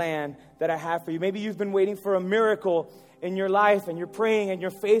the land that I have for you. Maybe you've been waiting for a miracle in your life, and you're praying and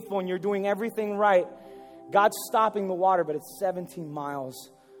you're faithful and you're doing everything right. God's stopping the water, but it's 17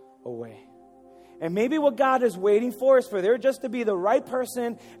 miles away. And maybe what God is waiting for is for there just to be the right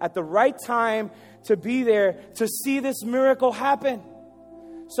person at the right time to be there to see this miracle happen.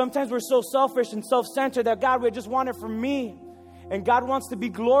 Sometimes we're so selfish and self-centered that God, we just want it for me. And God wants to be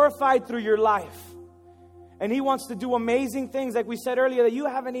glorified through your life. And He wants to do amazing things, like we said earlier, that you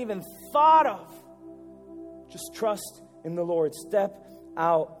haven't even thought of. Just trust in the Lord. Step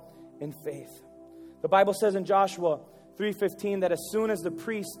out in faith. The Bible says in Joshua 3:15 that as soon as the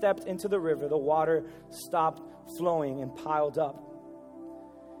priest stepped into the river, the water stopped flowing and piled up.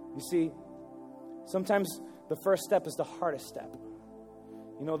 You see, sometimes the first step is the hardest step.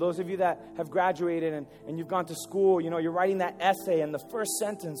 You know, those of you that have graduated and you've gone to school, you know, you're writing that essay, and the first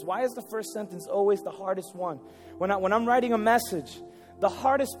sentence, why is the first sentence always the hardest one? When I'm writing a message, the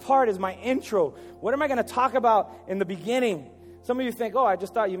hardest part is my intro. What am I going to talk about in the beginning? Some of you think, oh, I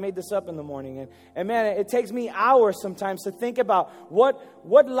just thought you made this up in the morning. And man, it takes me hours sometimes to think about what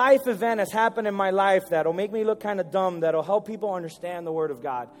life event has happened in my life that'll make me look kind of dumb, that'll help people understand the Word of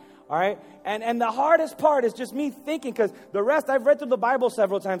God. All right? And the hardest part is just me thinking, because the rest, I've read through the Bible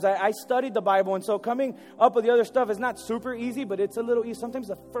several times. I studied the Bible, and so coming up with the other stuff is not super easy, but it's a little easy. Sometimes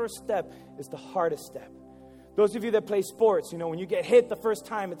the first step is the hardest step. Those of you that play sports, you know, when you get hit the first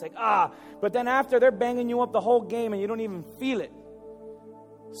time, it's like, but then after, they're banging you up the whole game and you don't even feel it.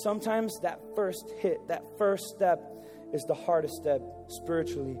 Sometimes that first hit, that first step is the hardest step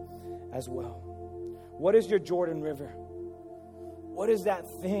spiritually as well. What is your Jordan River? What is that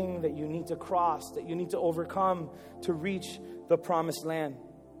thing that you need to cross, that you need to overcome to reach the promised land?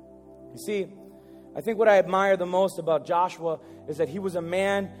 You see, I think what I admire the most about Joshua is that he was a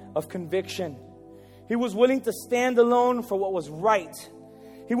man of conviction. He was willing to stand alone for what was right.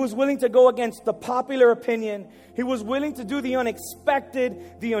 He was willing to go against the popular opinion. He was willing to do the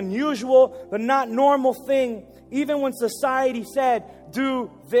unexpected, the unusual, the not normal thing. Even when society said, do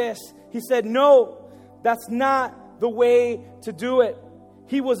this, he said, no, that's not the way to do it.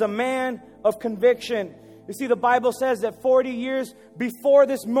 He was a man of conviction. You see, the Bible says that 40 years before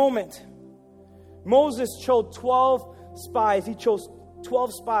this moment, Moses chose 12 spies. He chose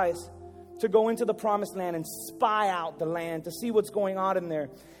 12 spies to go into the promised land and spy out the land, to see what's going on in there.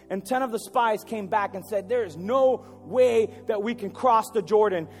 And 10 of the spies came back and said, there is no way that we can cross the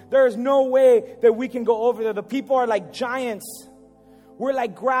Jordan. There is no way that we can go over there. The people are like giants. We're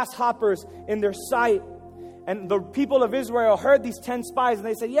like grasshoppers in their sight. And the people of Israel heard these 10 spies and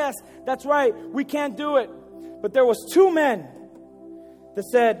they said, yes, that's right, we can't do it. But there was 2 men that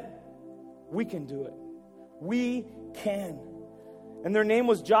said, we can do it. We can. And their name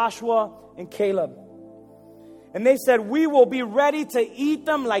was Joshua and Caleb. And they said, we will be ready to eat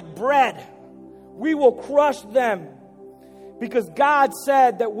them like bread. We will crush them because God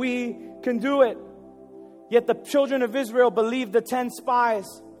said that we can do it. Yet the children of Israel believed the 10 spies.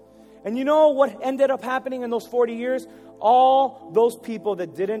 And you know what ended up happening in those 40 years? All those people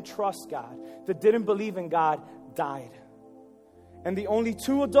that didn't trust God, that didn't believe in God, died. And the only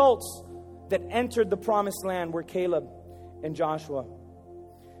 2 adults that entered the promised land were Caleb and Joshua.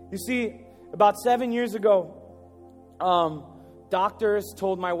 You see, about 7 years ago, doctors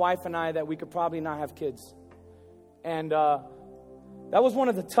told my wife and I that we could probably not have kids. And that was one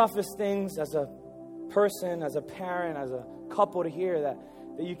of the toughest things as a person, as a parent, as a couple to hear, that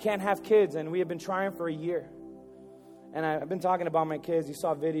you can't have kids. And we have been trying for a year. And I've been talking about my kids. You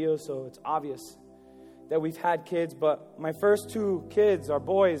saw videos, so it's obvious that we've had kids. But my first 2 kids are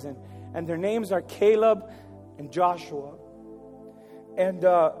boys, and their names are Caleb and Joshua. And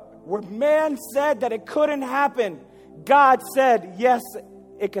where man said that it couldn't happen, God said, yes,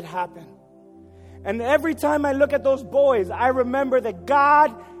 it could happen. And every time I look at those boys, I remember that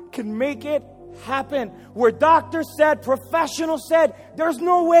God can make it happen. Where doctors said, professionals said, there's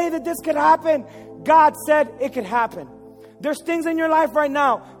no way that this could happen, God said it could happen. There's things in your life right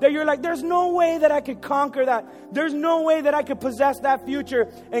now that you're like, there's no way that I could conquer that. There's no way that I could possess that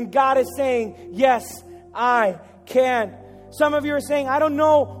future. And God is saying, yes, I can. Some of you are saying, I don't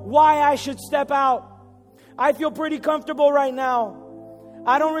know why I should step out. I feel pretty comfortable right now.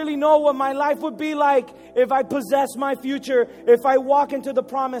 I don't really know what my life would be like if I possess my future, if I walk into the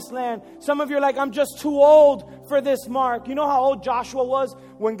promised land. Some of you are like, I'm just too old for this, Mark. You know how old Joshua was?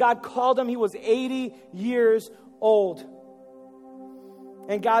 When God called him, he was 80 years old.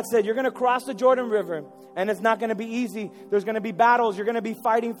 And God said, you're going to cross the Jordan River, and it's not going to be easy. There's going to be battles. You're going to be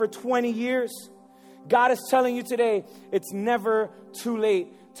fighting for 20 years. God is telling you today, it's never too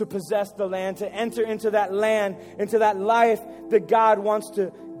late to possess the land, to enter into that land, into that life that God wants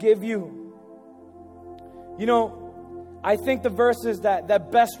to give you. You know, I think the verses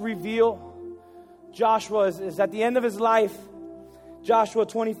that best reveal Joshua is at the end of his life. Joshua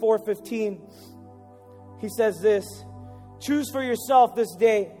 24:15. He says this, choose for yourself this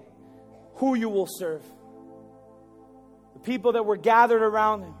day who you will serve. The people that were gathered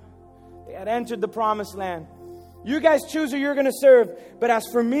around him, they had entered the promised land. You guys choose who you're going to serve. But as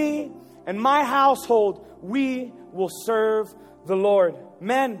for me and my household, we will serve the Lord.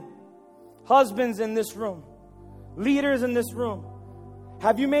 Men, husbands in this room, leaders in this room,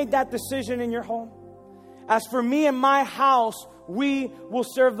 have you made that decision in your home? As for me and my house, we will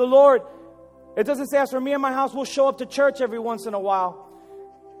serve the Lord. It doesn't say, as for me and my house, we'll show up to church every once in a while.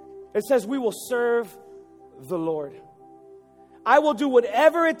 It says, we will serve the Lord. I will do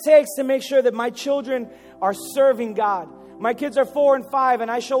whatever it takes to make sure that my children are serving God. My kids are 4 and 5,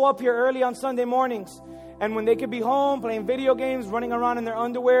 and I show up here early on Sunday mornings. And when they could be home playing video games, running around in their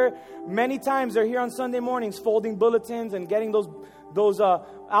underwear, many times they're here on Sunday mornings folding bulletins and getting those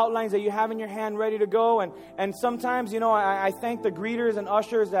outlines that you have in your hand ready to go. And sometimes, you know, I thank the greeters and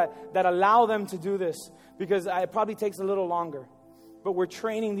ushers that allow them to do this, because it probably takes a little longer. But we're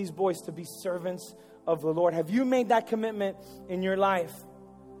training these boys to be servants of the Lord. Have you made that commitment in your life?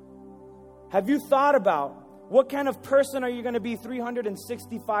 Have you thought about what kind of person are you going to be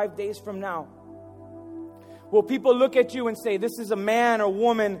 365 days from now? Will people look at you and say, this is a man or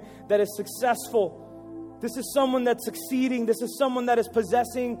woman that is successful? This is someone that's succeeding. This is someone that is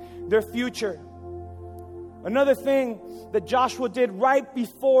possessing their future. Another thing that Joshua did right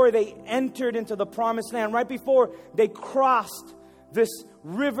before they entered into the promised land, right before they crossed this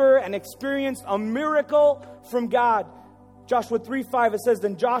river and experienced a miracle from God. Joshua 3:5, it says,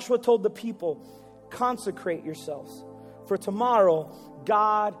 then Joshua told the people, consecrate yourselves, for tomorrow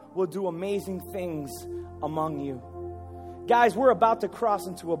God will do amazing things among you. Guys, we're about to cross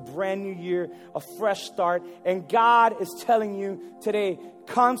into a brand new year, a fresh start, and God is telling you today,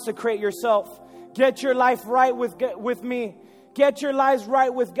 consecrate yourself. Get your life right with me. Get your lives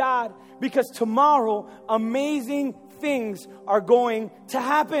right with God, because tomorrow amazing things are going to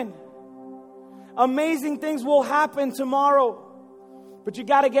happen. Amazing things will happen tomorrow. But you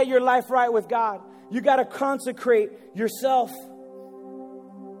got to get your life right with God. You got to consecrate yourself.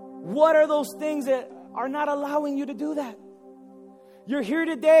 What are those things that are not allowing you to do that? You're here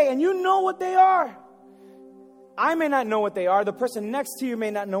today and you know what they are. I may not know what they are. The person next to you may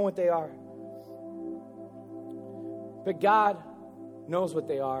not know what they are. But God knows what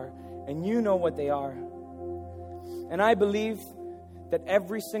they are, and you know what they are. And I believe that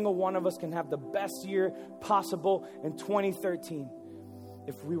every single one of us can have the best year possible in 2013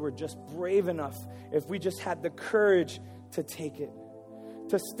 if we were just brave enough, if we just had the courage to take it,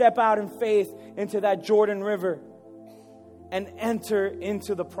 to step out in faith into that Jordan River and enter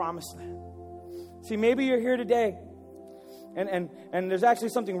into the promised land. See, maybe you're here today, and there's actually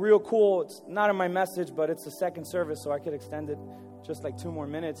something real cool. It's not in my message, but it's the second service, so I could extend it just like 2 more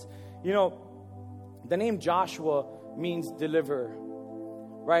minutes. You know, the name Joshua means deliverer,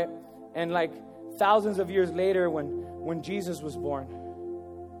 right? And like thousands of years later, when Jesus was born,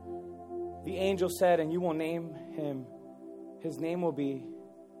 the angel said, and you will name him, his name will be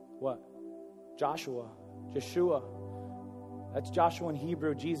what? Joshua, Yeshua. That's Joshua in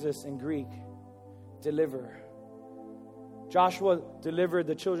Hebrew, Jesus in Greek, deliverer. Joshua delivered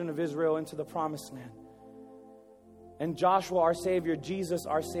the children of Israel into the promised land. And Joshua, our Savior, Jesus,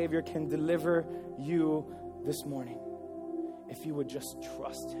 our Savior, can deliver you this morning if you would just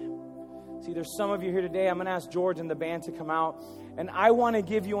trust Him. See, there's some of you here today. I'm going to ask George and the band to come out. And I want to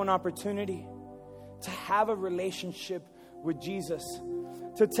give you an opportunity to have a relationship with Jesus.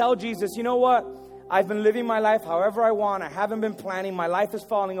 To tell Jesus, you know what? I've been living my life however I want. I haven't been planning. My life is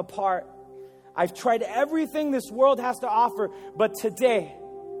falling apart. I've tried everything this world has to offer. But today,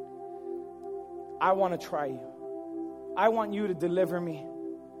 I want to try you. I want you to deliver me.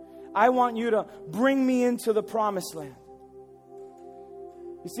 I want you to bring me into the promised land.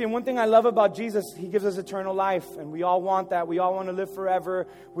 You see, and one thing I love about Jesus, He gives us eternal life. And we all want that. We all want to live forever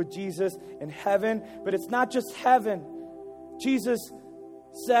with Jesus in heaven. But it's not just heaven. Jesus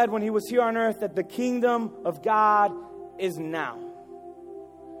said when He was here on earth that the kingdom of God is now.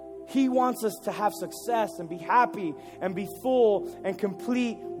 He wants us to have success and be happy and be full and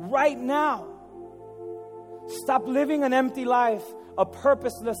complete right now. Stop living an empty life, a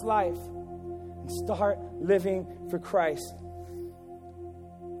purposeless life, and start living for Christ.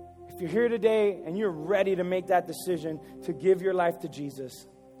 If you're here today and you're ready to make that decision to give your life to Jesus,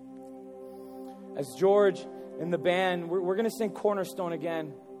 as George and the band, we're going to sing Cornerstone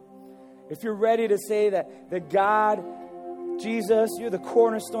again. If you're ready to say that God, Jesus, you're the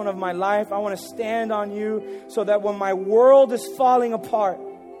cornerstone of my life, I want to stand on you so that when my world is falling apart,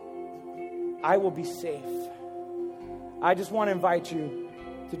 I will be safe. I just want to invite you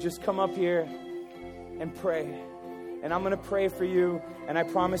to just come up here and pray. And I'm going to pray for you, and I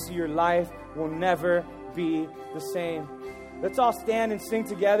promise you your life will never be the same. Let's all stand and sing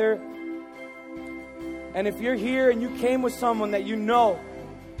together. And if you're here and you came with someone that you know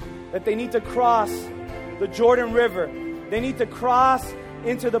that they need to cross the Jordan River, they need to cross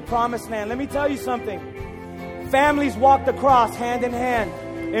into the promised land, let me tell you something. Families walked across hand in hand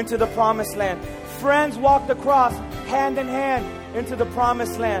into the promised land. Friends walked across hand in hand into the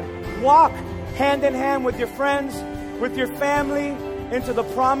promised land. Walk hand in hand with your friends, with your family, into the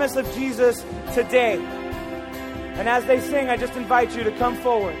promise of Jesus today. And as they sing, I just invite you to come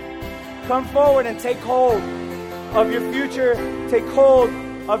forward. Come forward and take hold of your future. Take hold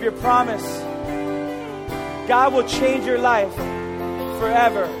of your promise. God will change your life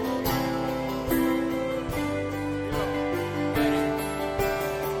forever.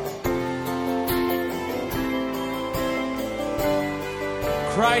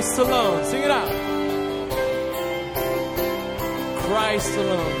 Christ alone. Sing it out. Christ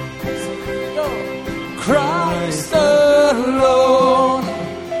alone. Christ alone.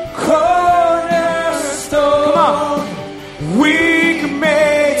 Cornerstone. Come on. Weak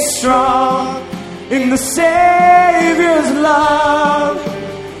made strong in the Savior's love.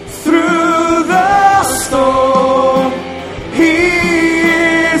 Through the storm, He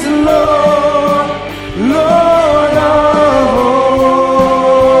is Lord, Lord of all.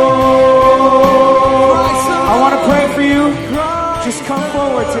 I want to pray for you. Just come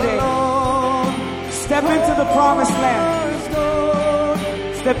forward today. Step into the promised land.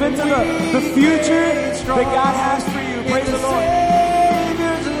 Step into the future that God has for you. Praise the Lord.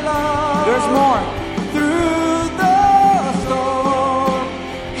 There's more. Through the storm,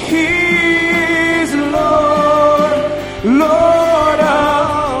 He is Lord, Lord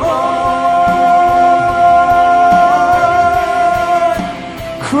of all.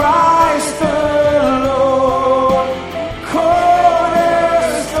 Christ the Lord, cornerstone,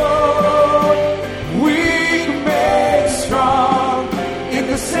 weak made strong in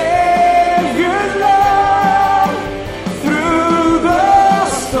the Savior's love. Through the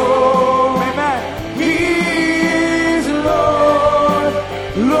storm, Amen. He is Lord,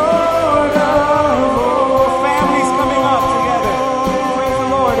 Lord of all. Families coming up together. Praise the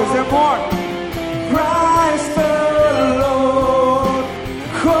Lord. Is there more? Christ the Lord,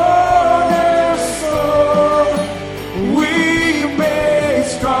 cornerstone, we made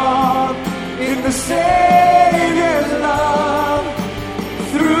strong in the Savior's love.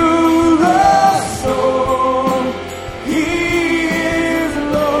 Through the storm, He is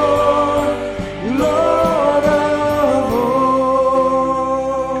Lord, Lord of all.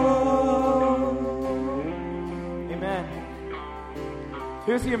 Amen.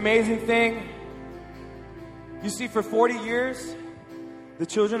 Here's the amazing thing. You see, for 40 years, the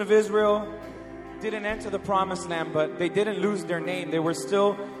children of Israel didn't enter the promised land, but they didn't lose their name. They were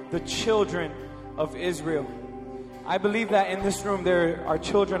still the children of Israel. I believe that in this room there are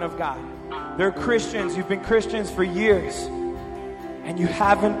children of God. They're Christians. You've been Christians for years, and you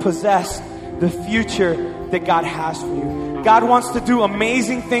haven't possessed the future that God has for you. God wants to do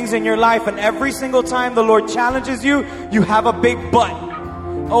amazing things in your life, and every single time the Lord challenges you, you have a big but.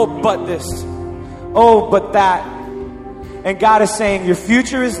 Oh, but this. Oh, but that. And God is saying, your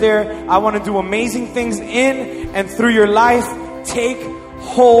future is there. I want to do amazing things in and through your life. Take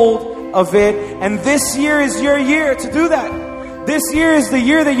hold of it. And this year is your year to do that. This year is the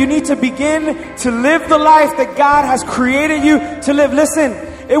year that you need to begin to live the life that God has created you to live. Listen,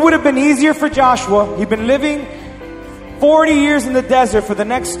 it would have been easier for Joshua. He'd been living 40 years in the desert, for the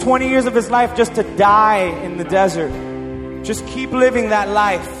next 20 years of his life just to die in the desert. Just keep living that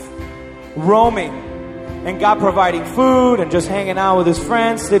life, roaming, and God providing food and just hanging out with his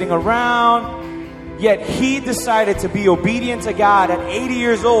friends, sitting around. Yet he decided to be obedient to God at 80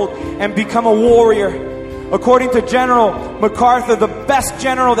 years old and become a warrior. According to General MacArthur, the best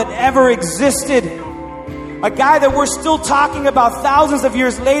general that ever existed, a guy that we're still talking about thousands of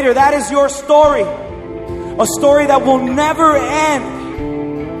years later. That is your story. A story that will never end.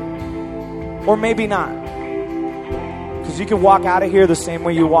 Or maybe not. Because you can walk out of here the same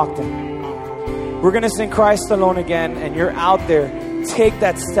way you walked in. We're going to sing Christ Alone again, and you're out there. Take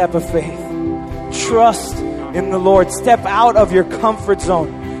that step of faith. Trust in the Lord. Step out of your comfort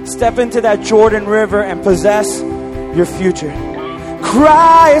zone. Step into that Jordan River and possess your future.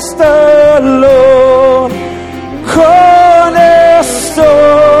 Christ alone,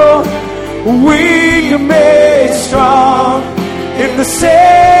 cornerstone, we made strong in the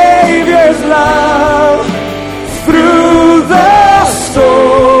Savior's love. Through the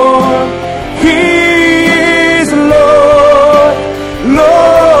storm, He is Lord,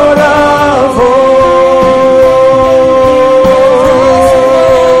 Lord of all.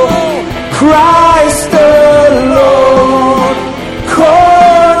 Christ alone,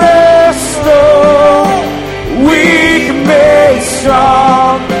 cornerstone, weak made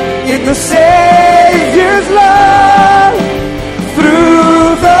strong in the Savior's love.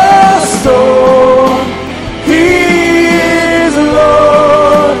 Through the storm, He is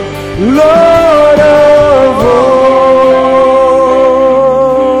Lord, Lord of all.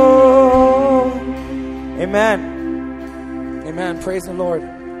 Amen. Amen. Praise the Lord.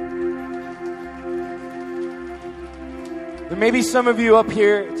 There may be some of you up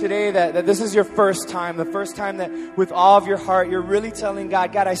here today that this is your first time, the first time that with all of your heart, you're really telling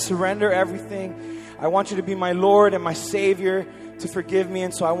God, God, I surrender everything. I want you to be my Lord and my Savior, to forgive me.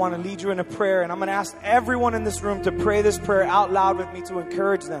 And so I want to lead you in a prayer. And I'm going to ask everyone in this room to pray this prayer out loud with me to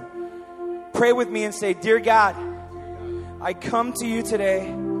encourage them. Pray with me and say, Dear God, I come to you today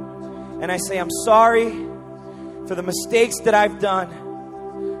and I say, I'm sorry for the mistakes that I've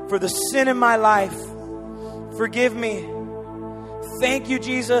done, for the sin in my life. Forgive me. Thank you,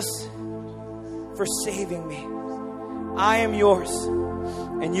 Jesus, for saving me. I am yours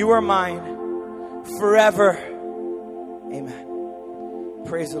and you are mine forever. Amen.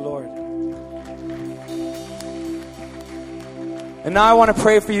 Praise the Lord. And now I want to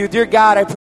pray for you. Dear God, I pray